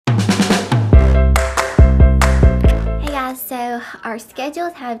So our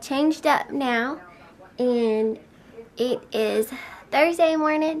schedules have changed up now, and it is Thursday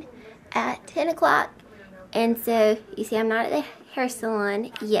morning at 10 o'clock. And so you see I'm not at the hair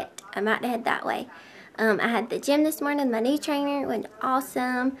salon yet. I'm about to head that way. I had the gym this morning, my new trainer, went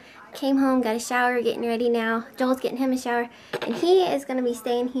awesome. Came home, got a shower, getting ready now. Joel's getting him a shower, and he is going to be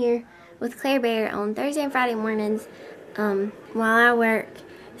staying here with Claire Bear on Thursday and Friday mornings while I work,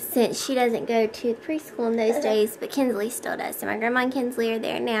 since she doesn't go to the preschool in those days, but Kinsley still does. So my grandma and Kinsley are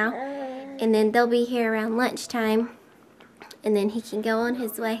there now, and then they'll be here around lunchtime, and then he can go on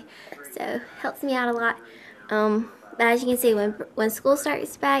his way. So helps me out a lot. But as you can see, when school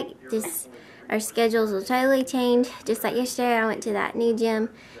starts back, just our schedules will totally change. Just like yesterday, I went to that new gym,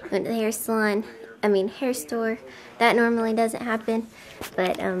 went to the hair salon, hair store. That normally doesn't happen,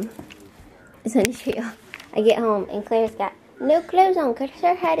 but it's unusual. I get home and Claire's got no clothes on because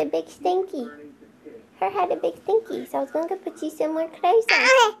her had a big stinky. So I was going to put you some more clothes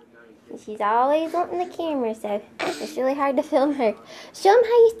on. And she's always wanting the camera, so it's really hard to film her. Show them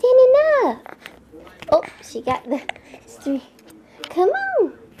how you're standing up. Oh, she got the street. Come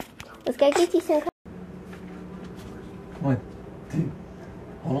on. Let's go get you some. 1, 2,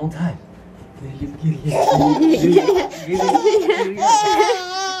 hold on tight.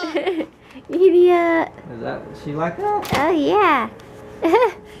 Giddy up. Is that she like that? Oh yeah.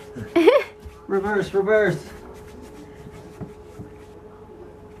 Reverse.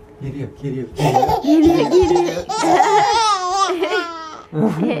 Giddy up. Giddy up.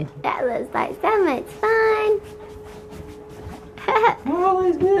 That looks like so much fun. Oh,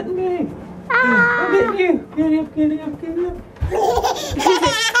 he's getting me. Ah. I'm getting you. Giddy up.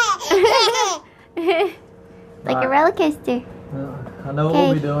 Like a roller coaster. I know what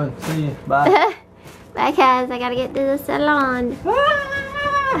we'll be doing. See you. Bye. Bye, guys. I gotta get to the salon. One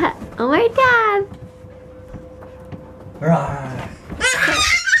more time. Right.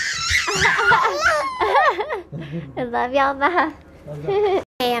 I love y'all. Bye.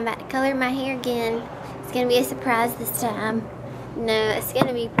 Hey, I'm about to color my hair again. It's gonna be a surprise this time. No, it's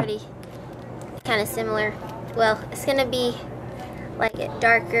gonna be pretty kind of similar. Well, it's gonna be like a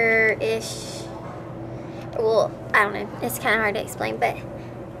darker-ish. Well, I don't know. It's kind of hard to explain, but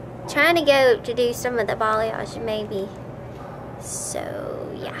trying to go to do some of the balayage maybe. So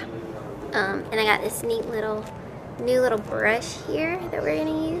yeah. And I got this neat new little brush here that we're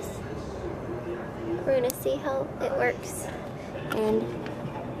gonna use. We're gonna see how it works. And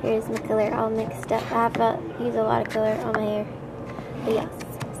here's my color all mixed up. I have to use a lot of color on my hair. But yeah,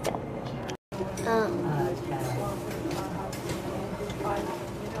 stuff.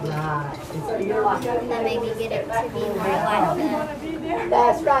 That made me get it to be more like the...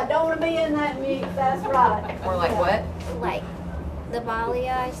 That's right. Don't want to be in that mix. That's right. Or like what? Like the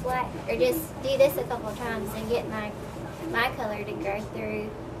balayage, or just do this a couple of times and get my color to go through.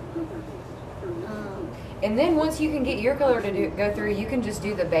 And then once you can get your color to go through, you can just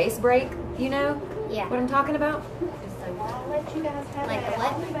do the base break, you know? Yeah. What I'm talking about? Like the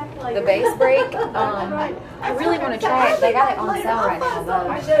what? The base break. I really want to try it. They got it on sale right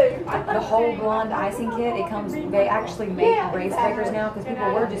now. The whole blonde icing kit. It comes. They actually make base breakers now because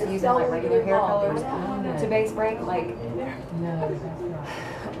people were just using like regular hair colors to base break. Like, no.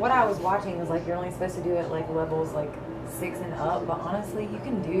 What I was watching was like you're only supposed to do it like levels like 6 and up, but honestly, you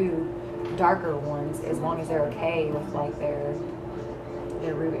can do darker ones as long as they're okay with like their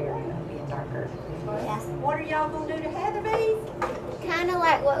root area being darker. Yeah. What are y'all gonna do to Heather Bees? Kind of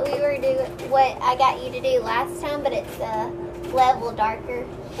like what I got you to do last time, but it's a level darker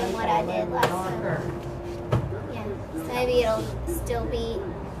than what I did last time. Yeah. So maybe it'll still be.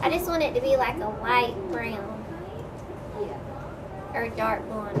 I just want it to be like a light brown or dark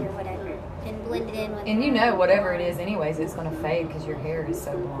blonde or whatever, and blend it in with. And you know, whatever it is, anyways, it's gonna fade because your hair is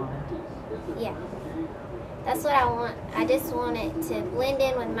so blonde. Yeah. That's what I want. I just want it to blend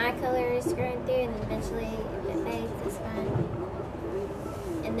in with my colors going through, and then eventually, if it fades, it's fine.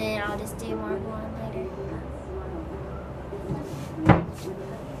 And then I'll just do more blonde later.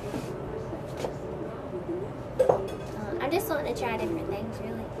 I'm just wanting to try different things,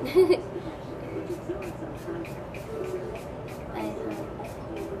 really.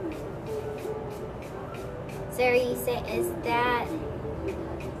 So are you saying, is that...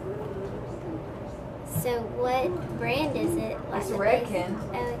 So what brand is it? It's Redken.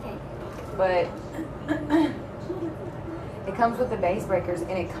 Oh, okay. But it comes with the base breakers,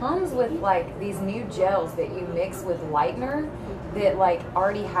 and it comes with like these new gels that you mix with lightener that like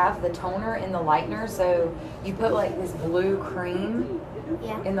already have the toner in the lightener. So you put like this blue cream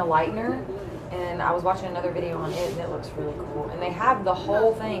in the lightener, and I was watching another video on it, and it looks really cool. And they have the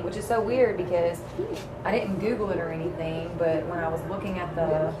whole thing, which is so weird because I didn't Google it or anything, but when I was looking at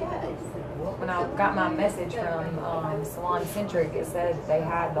when I got my message from Salon Centric, it said they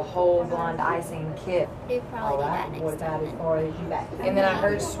had the whole blonde icing kit. We'll probably do that next time. And then I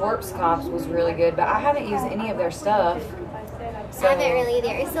heard Schwarzkopf's was really good, but I haven't used any of their stuff. So, I haven't really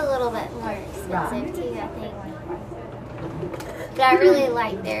either. It's a little bit more expensive too, I think. But I really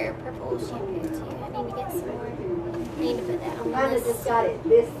like their purple shampoo too. I need to get some more. I need to put that on the Kind of list. just got it,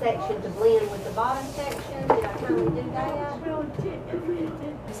 this section to blend with the bottom section. Did I kind of do that?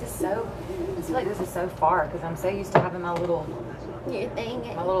 this is so, I feel like this is so far because I'm so used to having my little Your thing.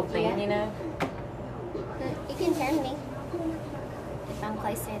 thing, you know? You can turn me if I'm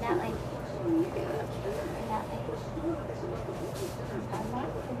closer that way. Or that way.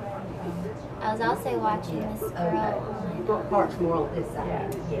 I was also watching this girl What part's more on this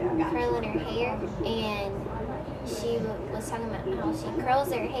side? Yeah. curling her hair, and she was talking about how she curls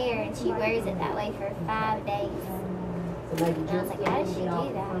her hair and she wears it that way for 5 days. So maybe And I was like, how does she do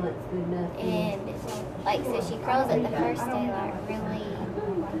that? And like, so she curls it the first day like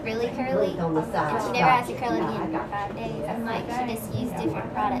really curly, and she never has to curl it again for 5 days. And like, she just used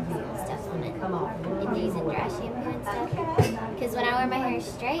different products and stuff on it, and using dry shampoo and stuff. Because when I wear my hair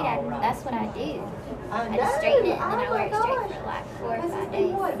straight, that's what I do. I just straighten it and then I wear it straight for like 4 or 5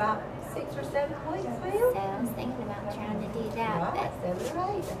 days. What, about 6 or 7 weeks, So Phil? I was thinking about trying to do that, but I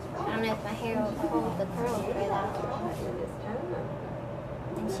don't know if my hair will hold the curl for that.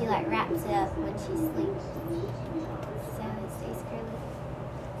 And she like wraps it up when she sleeps, so it stays curly.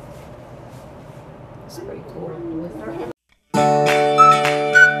 It's pretty cool.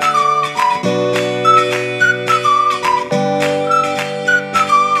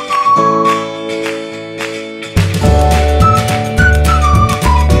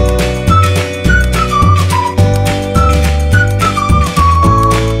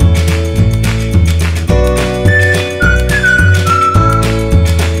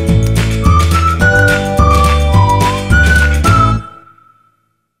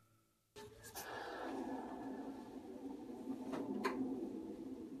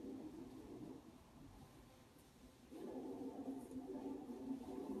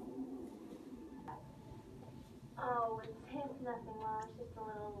 Oh, it's nothing, Mom. It's just a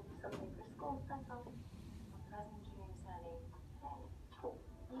little something for school. That's all. Present dreams, honey.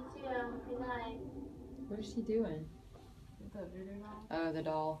 You too. Good night. What is she doing? The voodoo doll. Oh, the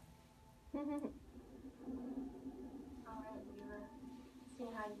doll. All right, Leela. See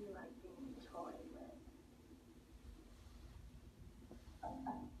how you like being toyed with.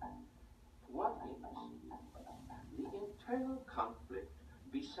 What is the internal conflict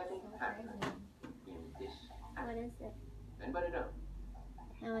besetting Hannah in this act? What is it? Anybody know?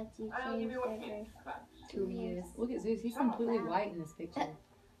 How much you I'll give changed you a over? hint, class. 2 years. Look at Zeus. He's completely white in this picture.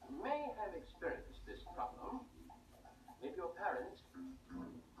 May have experienced this problem if your parents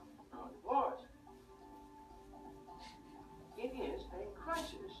are divorced. It is a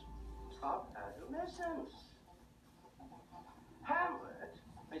crisis of adolescence. Hamlet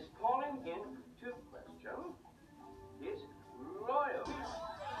is calling into question his loyalty.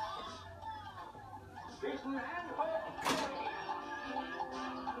 His manhood.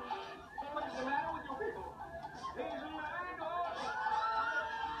 What's the matter with you people? His manhood.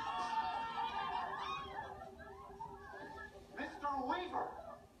 Mr. Weaver.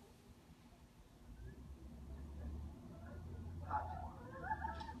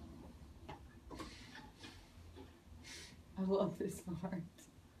 I love this part.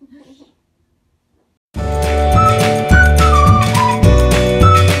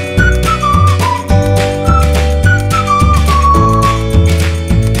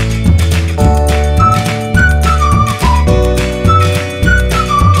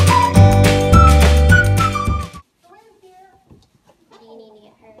 Do you need to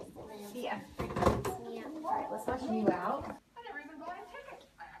get her some? Yeah. Yeah. Let's watch you out.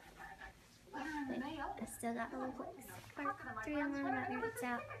 I still got one place. Or 3 on one about ripped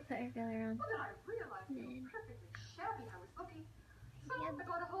out. Put her filler on. And then,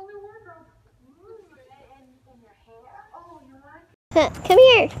 yep. Come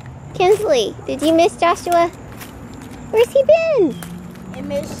here, Kinsley. Did you miss Joshua? Where's he been? In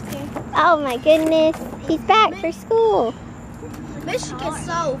Michigan. Oh my goodness, he's back for school. Michigan's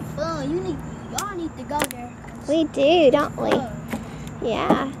so fun. Y'all need to go there. We do, don't we?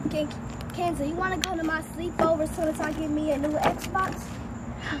 Yeah. Kinsley, you want to go to my sleepover as soon as I get me a new Xbox?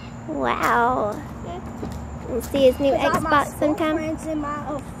 Wow. We'll see his new Xbox sometime. Friends and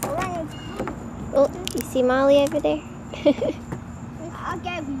my friends. Oh, you see Molly over there? I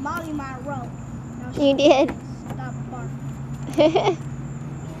gave Molly my rope. You did. Stop barking.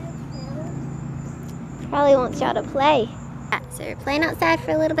 Probably wants y'all to play. So we're playing outside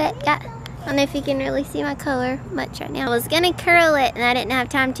for a little bit. I don't know if you can really see my color much right now. I was gonna curl it and I didn't have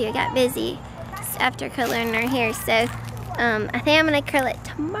time to. I got busy after coloring our hair. So I think I'm gonna curl it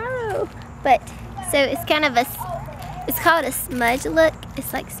tomorrow. But so it's kind of it's called a smudge look.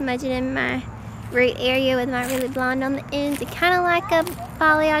 It's like smudging in my root area with my really blonde on the ends. It's kind of like a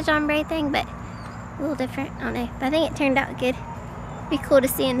balayage ombre thing, but a little different. I don't know. But I think it turned out good. Be cool to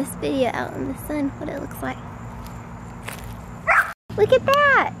see in this video out in the sun what it looks like. Look at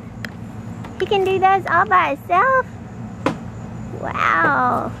that! He can do those all by himself.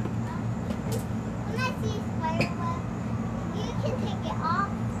 Wow! You can take it off.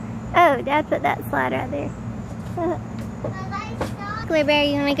 Oh, Dad put that slide right there. Clear Bear,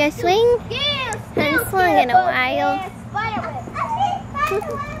 you wanna go swing? Yeah, Haven't swung in a while.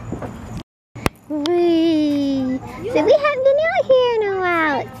 Whee! So we haven't been out here in a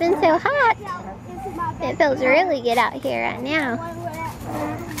while. It's been so hot. It feels really good out here right now.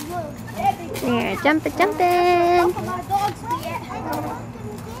 Here, jumping.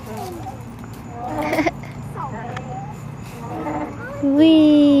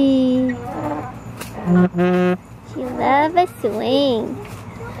 Whee! She loves a swing.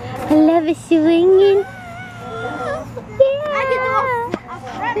 I love a swinging.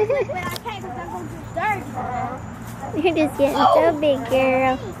 You're just getting so big,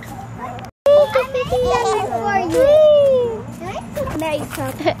 girl.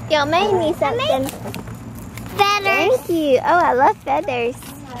 Y'all made me something. Feathers. Thank you. Oh, I love feathers.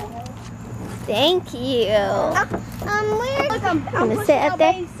 Thank you. I'm gonna sit up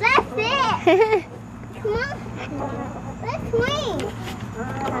there. That's it. Come on. Let's swing.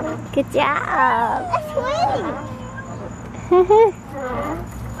 Good job. Let's swing.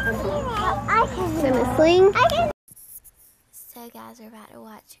 Gonna swing. I can. So guys, we're about to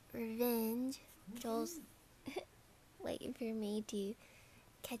watch Revenge. Joel's waiting for me to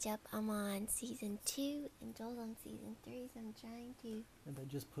catch up. I'm on season 2 and Joel's on season 3, so I'm trying to. And they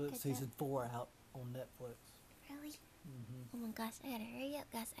just put season 4 out on Netflix. Really? Oh my gosh, I gotta hurry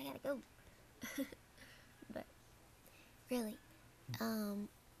up, guys. I gotta go. But really,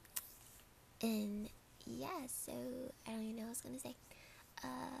 and yeah, so I don't even know what I was gonna say.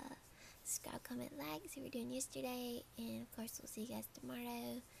 Subscribe, comment, like, see what we're doing yesterday, and of course we'll see you guys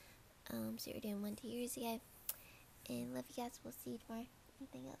tomorrow. See what we're doing 1-2 years ago, and love you guys. We'll see you tomorrow.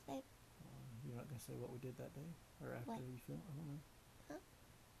 Anything else, babe? You're not gonna say what we did that day, or after What? you filmed? I don't know. Huh?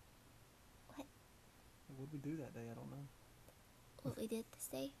 What? What did we do that day? I don't know. What we did this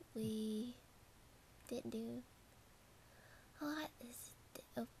day? We didn't do a lot.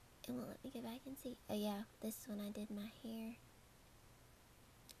 Oh, it won't let me go back and see. Oh yeah, this is when I did my hair.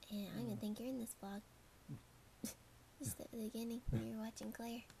 And I don't even think you're in this vlog. Just at the beginning when you were watching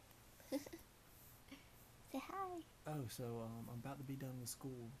Claire. Say hi. Oh, so I'm about to be done with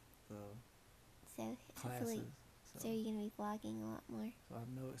school, the So classes. hopefully, so you're gonna be vlogging a lot more. So I have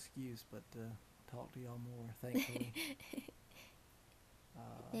no excuse but to talk to y'all more, thankfully.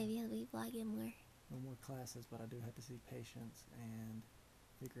 Maybe he'll be vlogging more. No more classes, but I do have to see patients and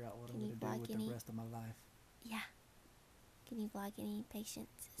figure out what Can I'm you going to do vlog with any? the rest of my life. Yeah. Can you vlog any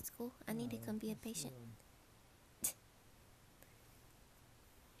patients at school? I need to come be a patient.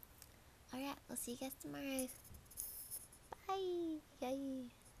 Alright, we'll see you guys tomorrow. Bye.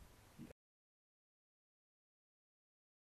 Yay.